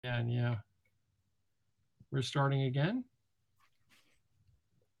And yeah, we're starting again.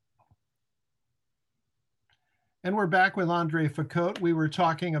 And we're back with Andre Facote. We were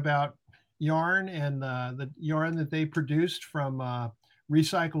talking about yarn and the yarn that they produced from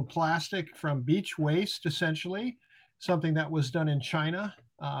recycled plastic from beach waste, essentially, something that was done in China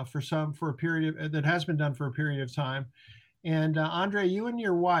for a period that has been done for a period of time. And Andre, you and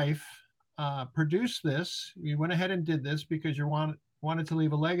your wife produced this. You went ahead and did this because you wanted to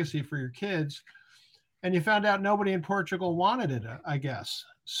leave a legacy for your kids, and you found out nobody in Portugal wanted it, I guess.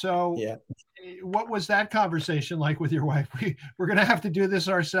 So, Yeah. what was that conversation like with your wife? We're going to have to do this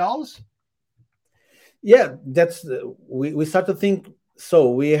ourselves. Yeah, that's we start to think.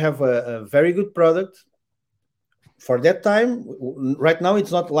 So we have a very good product for that time. Right now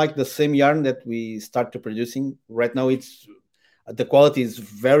it's not like the same yarn that we start to producing. Right now it's the quality is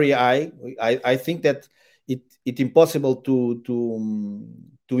very high. I think that it impossible to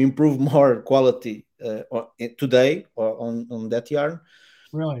improve more quality today or on that yarn.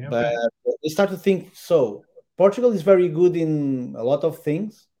 Really? But Okay. we start to think, so Portugal is very good in a lot of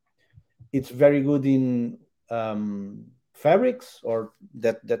things. It's very good in fabrics or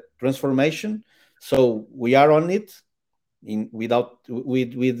that transformation. So we are on it in with our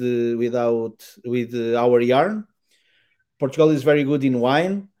yarn. Portugal is very good in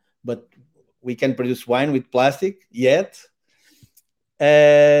wine, but we can produce wine with plastic yet.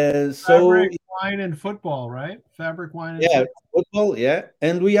 So Fabric, wine, and football, right? Fabric, wine, and yeah, football. football, yeah,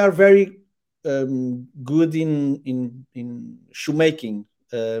 and we are very good in shoemaking,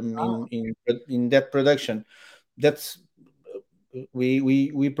 Oh, in that production. That's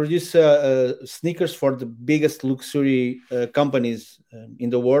we produce sneakers for the biggest luxury companies in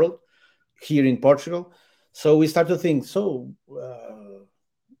the world here in Portugal. So we start to think, so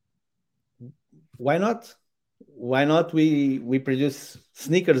why not? Why not we produce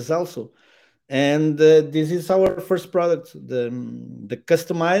sneakers also? And this is our first product, the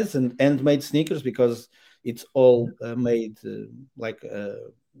customized and handmade sneakers, because it's all made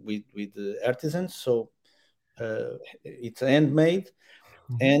with artisans. So it's handmade,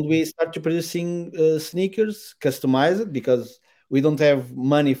 mhm. and we started producing sneakers customized because we don't have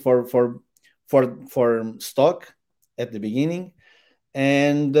money for stock at the beginning.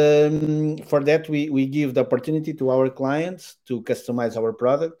 And for that we give the opportunity to our clients to customize our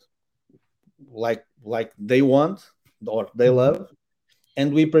product like they want or they Mhm. love,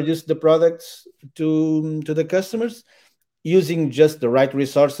 and we produce the products to the customers using just the right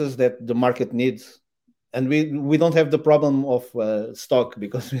resources that the market needs. And we don't have the problem of stock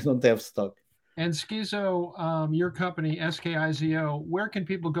because we don't have stock. And Skizo, your company, Skizo, where can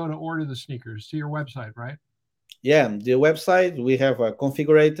people go to order the sneakers? To your website, right? Yeah, the website, we have a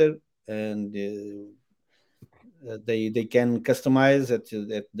configurator, and they can customize at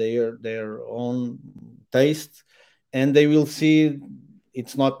their own taste, and they will see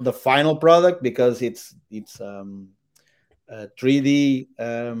it's not the final product because it's 3D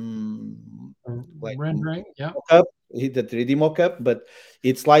like Rendering. Yep. mock-up, the 3D mock-up, but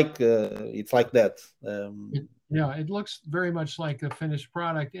it's like that. Yeah, it looks very much like a finished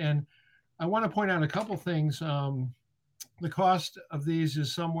product. And I want to point out a couple things. The cost of these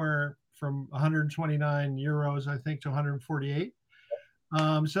is somewhere from 129 euros, I think, to 148.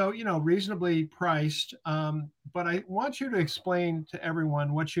 So, reasonably priced. But I want you to explain to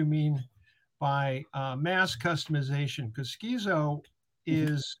everyone what you mean by mass customization, because Skizo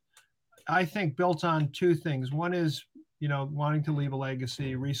is, I think, built on two things. One is, wanting to leave a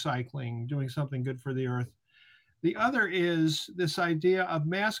legacy, recycling, doing something good for the earth. The other is this idea of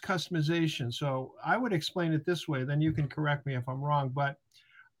mass customization. So I would explain it this way, then you can correct me if I'm wrong, but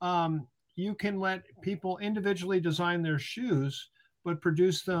you can let people individually design their shoes, but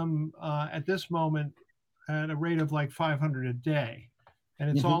produce them at this moment at a rate of like 500 a day.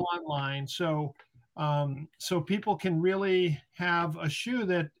 And it's Mhm. all online. So people can really have a shoe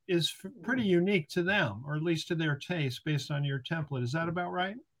that is pretty unique to them, or at least to their taste based on your template. Is that about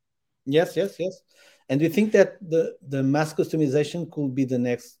right? Yes, yes, yes. And we think that the mass customization could be the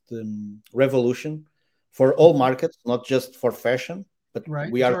next revolution for all markets, not just for fashion, but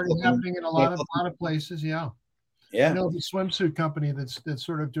Right. we It's are already talking. happening in a We are lot of places. Yeah. I Yeah. know the swimsuit company that's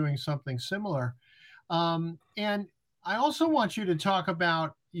sort of doing something similar. And I also want you to talk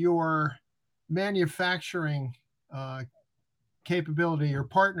about your manufacturing uh, capability. Your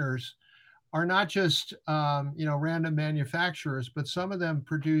partners are not just random manufacturers, but some of them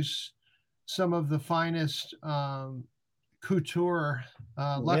produce some of the finest couture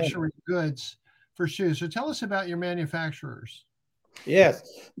Yeah. luxury goods for shoes. So tell us about your manufacturers.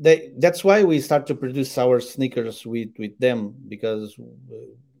 Yes, that's why we start to produce our sneakers with them, because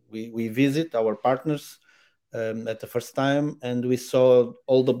we visit our partners at the first time, and we saw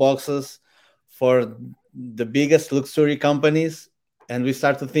all the boxes for the biggest luxury companies, and we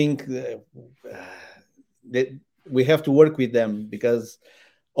start to think that we have to work with them because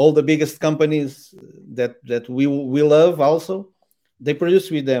all the biggest companies that we love also, they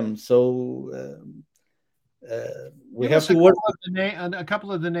produce with them. So we Give have us to work. a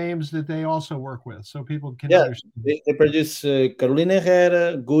couple of the names that they also work with, so people can Yeah, understand. they produce Carolina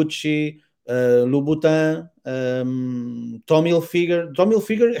Herrera, Gucci, Louboutin, Tommy Hilfiger. Tommy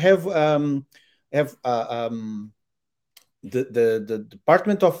Hilfiger have the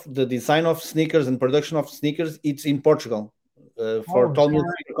department of the design of sneakers and production of sneakers. It's in Portugal for Oh, is that Tommy right?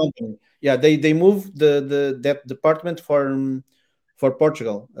 Hilfiger company. Yeah, they moved the that department for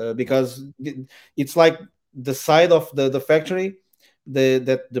Portugal because it's like the side of the factory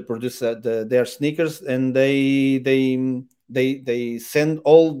that they produce their sneakers, and they send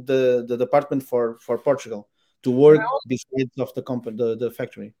all the department for Portugal to And work besides of the company the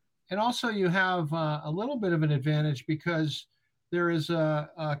factory. also you have a little bit of an advantage because there is a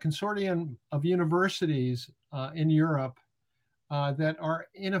consortium of universities in Europe that are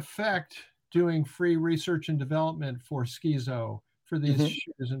in effect doing free research and development for Skizo for these Mhm.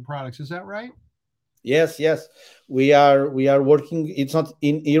 shoes and products. Is that right? Yes, yes, we are working. It's not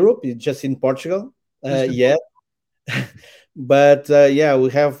in Europe; it's just in Portugal. Just in, Yeah, but yeah,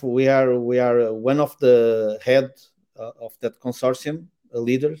 we are one of the head of that consortium,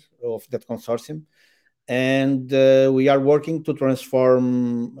 leaders of that consortium, and we are working to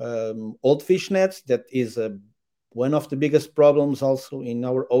transform old fish nets. That is one of the biggest problems also in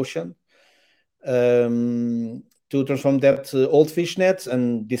our ocean. To transform that old fish nets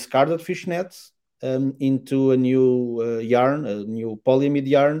and discarded fish nets into a new yarn, a new polyamide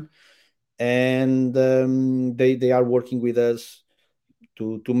yarn, and they are working with us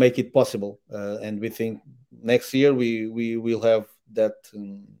to make it possible. And we think next year we will have that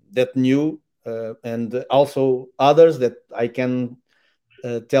new and also others that I can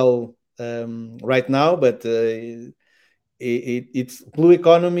tell right now, but it's blue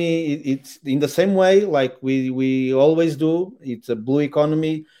economy. It's in the same way like we always do. It's a blue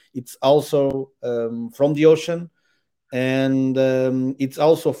economy. It's also from the ocean, and it's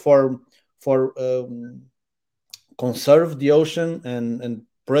also for conserve the ocean and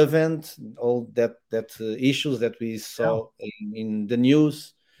prevent all that issues that we yeah. saw in the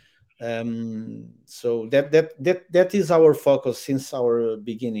news. So that is our focus since our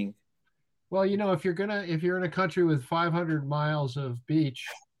beginning. Well, if you're in a country with 500 miles of beach,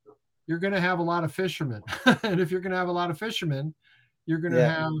 you're gonna have a lot of fishermen, and if you're gonna have a lot of fishermen, you're gonna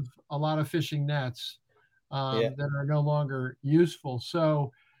Yeah, have a lot of fishing nets yeah. that are no longer useful.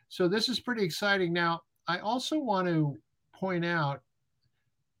 So this is pretty exciting. Now, I also want to point out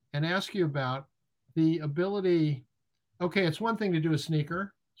and ask you about the ability. Okay, it's one thing to do a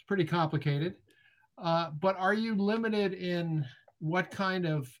sneaker; it's pretty complicated. But are you limited in what kind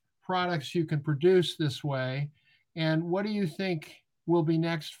of products you can produce this way? And what do you think will be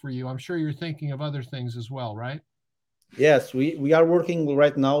next for you? I'm sure you're thinking of other things as well, right? Yes, we are working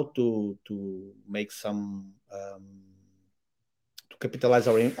right now to make some to capitalize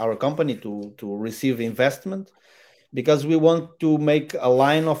our company to receive investment because we want to make a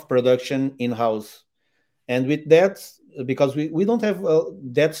line of production in house. And with that, because we don't have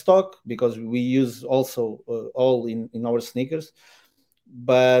that stock because we use also all in our sneakers,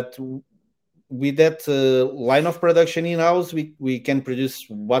 but with that line of production in house, we can produce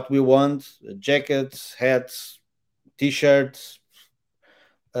what we want: jackets, hats, t-shirts,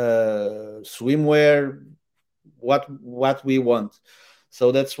 swimwear, what we want.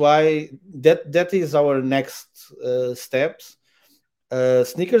 So that's why that is our next steps.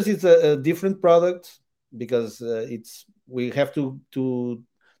 Sneakers is a different product because it's we have to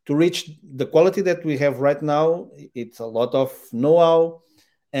reach the quality that we have right now. It's a lot of know-how,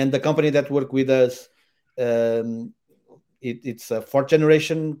 and the company that work with us, um, it's a fourth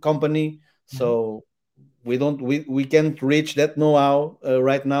generation company, Mhm. so we can't reach that know-how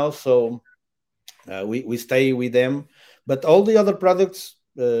right now. So we stay with them, but all the other products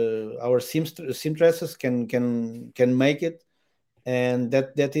our seamstresses can make it, and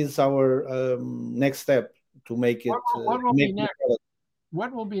that is our next step to make What, it what to will make be the next? product.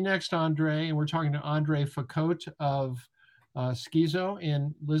 What will be next, Andre? And we're talking to Andre Facote of Skizo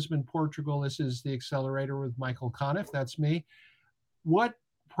in Lisbon, Portugal. This is the accelerator with Michael Conniff. That's me. What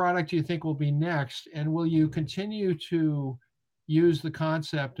product do you think will be next? And will you continue to use the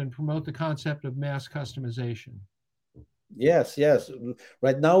concept and promote the concept of mass customization? Yes, yes,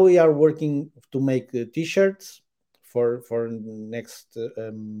 right now we are working to make t-shirts for next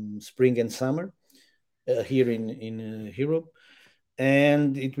spring and summer here in Europe,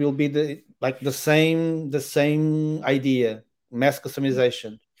 and it will be the same idea, mass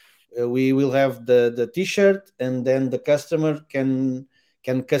customization. We will have the T-shirt, and then the customer can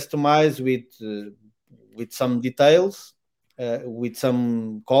customize with some details, with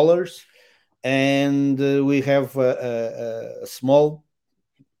some colors, and we have a small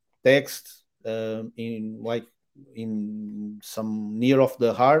text in some near of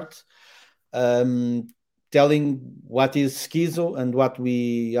the heart, um, telling what is Skizo and what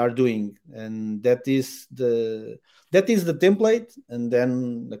we are doing, and that is the template, and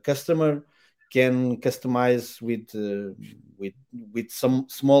then the customer can customize with some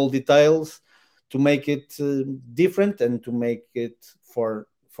small details to make it different and to make it for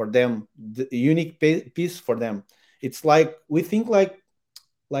them the unique piece for them. It's like we think like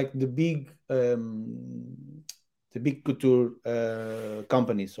the big couture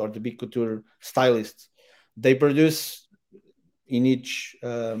companies or the big couture stylists. They produce in each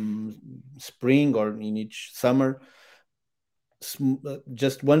spring or in each summer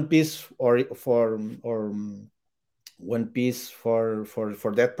just one piece or one piece for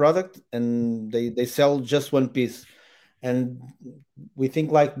that product, and they sell just one piece. And we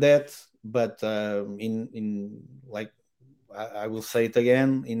think like that, but in like I will say it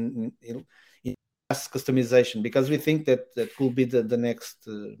again, in mass customization, because we think that could be the next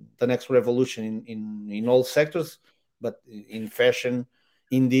revolution in all sectors. But in fashion,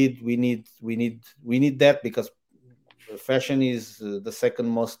 indeed, we need that, because fashion is the second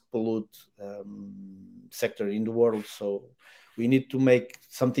most polluted sector in the world. So we need to make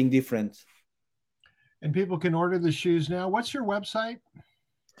something different. And people can order the shoes now. What's your website?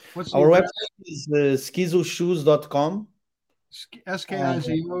 What's the Our address? website is skizoshoes.com.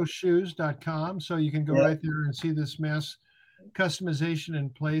 Skizo shoes.com. So you can go Yeah. right there and see this mass customization in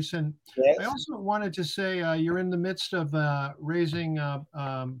place. And I Yes. also wanted to say you're in the midst of raising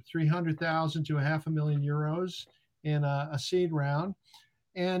 300,000 to a half a million euros in a seed round.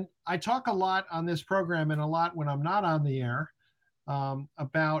 And I talk a lot on this program and a lot when I'm not on the air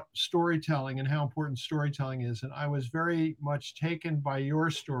about storytelling and how important storytelling is. And I was very much taken by your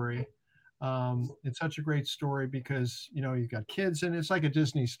story. It's such a great story because you've got kids and it's like a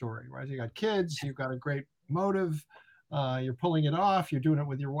Disney story, right? You got kids, you've got a great motive, you're pulling it off, you're doing it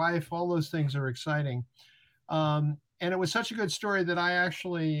with your wife. All those things are exciting. And it was such a good story that I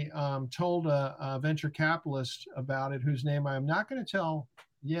actually told a venture capitalist about it, whose name I am not going to tell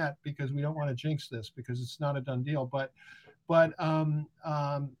yet because we don't want to jinx this because it's not a done deal. But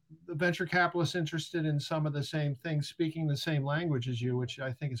the venture capitalist interested in some of the same things, speaking the same language as you, which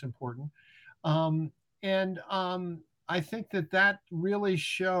I think is important. And I think that really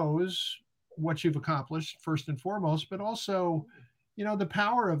shows what you've accomplished first and foremost, but also, the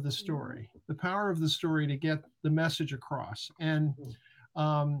power of the story to get the message across. And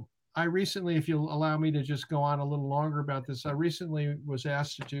I recently, if you'll allow me to just go on a little longer about this, I recently was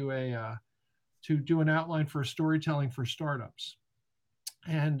asked to do an outline for storytelling for startups,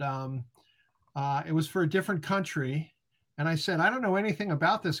 and it was for a different country. And I said, I don't know anything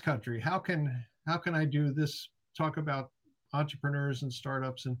about this country. How can I do this? Talk about entrepreneurs and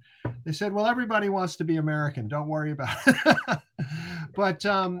startups. And they said, well, everybody wants to be American. Don't worry about it. But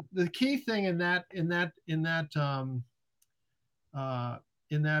the key thing uh,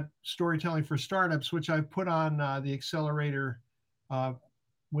 in that storytelling for startups, which I've put on the accelerator uh,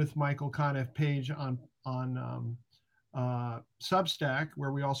 with Michael Conniff page on Substack,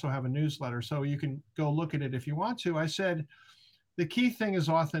 where we also have a newsletter, so you can go look at it if you want to. I said the key thing is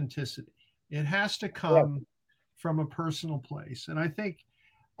authenticity. It has to Yeah. come from a personal place, and I think,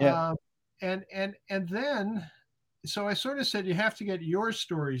 Yeah. uh, and then, so I sort of said you have to get your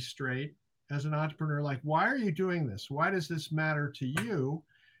story straight as an entrepreneur. Like, why are you doing this? Why does this matter to you?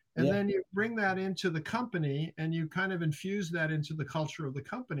 And Yeah. then you bring that into the company and you kind of infuse that into the culture of the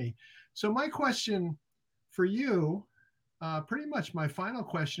company. So my question for you, pretty much my final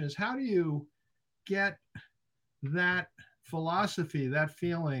question, is how do you get that philosophy, that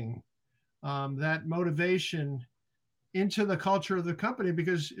feeling, that motivation into the culture of the company?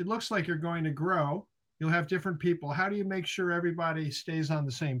 Because it looks like you're going to grow. You'll have different people. How do you make sure everybody stays on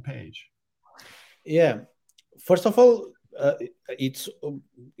the same page? Yeah. First of all, it's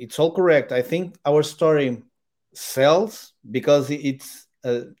it's all correct. I think our story sells because it's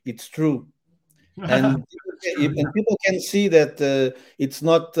true, and That's true. Yeah. people can see that it's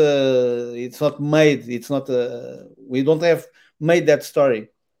not made. It's not we don't have made that story.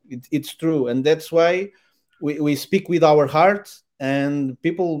 It's true, and that's why we speak with our heart, and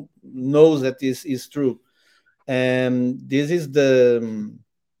people knows that this is true. and this is the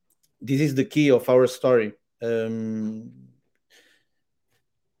key of our story.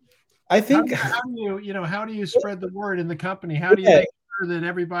 I think, How do how do you spread the word in the company? How do you yeah, make sure that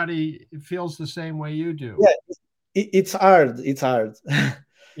everybody feels the same way you do? yeah, it's hard. It's hard.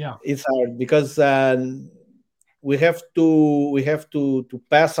 Yeah, It's hard because we have to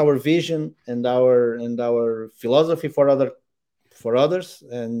pass our vision and our philosophy for others,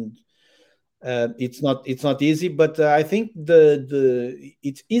 and it's not easy. But I think the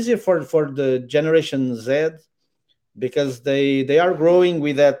it's easier for the Generation Z, because they are growing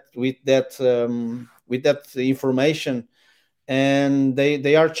with that information, and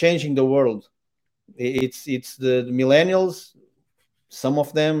they are changing the world. It's the millennials, some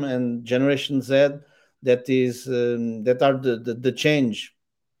of them, and Generation Z, that are the change.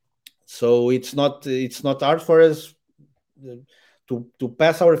 So it's not hard for us to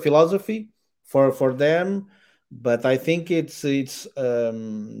pass our philosophy for them, but I think it's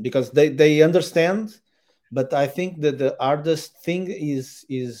because they understand. But I think that the hardest thing is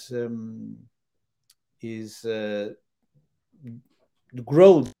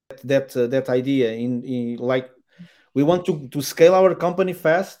grow that idea in like, we want to scale our company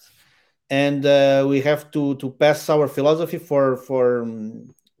fast, and we have to pass our philosophy for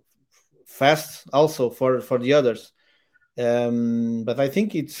fast also for the others. But I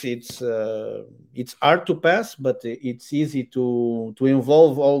think it's hard to pass, but it's easy to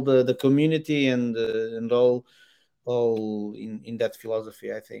involve all the community and all in that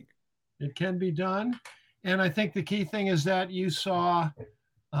philosophy, I think. it can be done. And I think the key thing is that you saw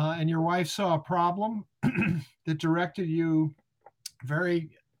and your wife saw a problem that directed you very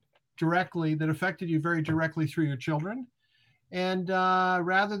directly, that affected you very directly through your children. And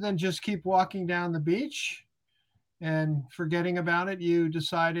rather than just keep walking down the beach and forgetting about it, you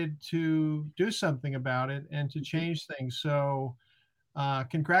decided to do something about it and to change things. So,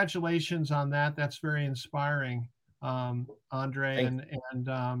 congratulations on that. That's very inspiring, Andre. Thank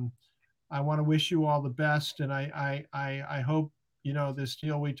And I want to wish you all the best. And I hope this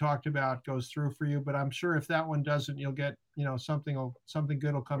deal we talked about goes through for you. But I'm sure if that one doesn't, you'll get something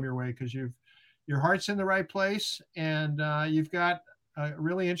good will come your way, because your heart's in the right place, and you've got a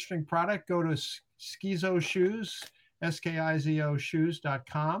really interesting product. Go to Skizo Shoes, Skizo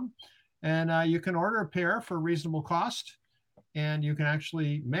shoes.com, and you can order a pair for a reasonable cost, and you can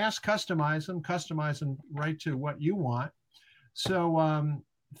actually mass customize them right to what you want. So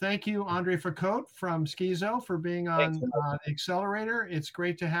thank you, Andre Facote from Skizo, for being on you. the accelerator. It's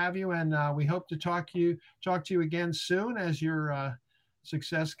great to have you, and we hope to talk to you again soon as your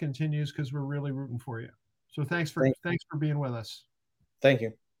success continues, because we're really rooting for you. So thanks for Thank thanks for being with us. thank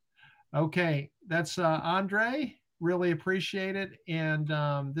you. Okay, that's Andre. Really appreciate it. And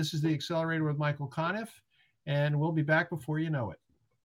this is the accelerator with Michael Conniff, and we'll be back before you know it.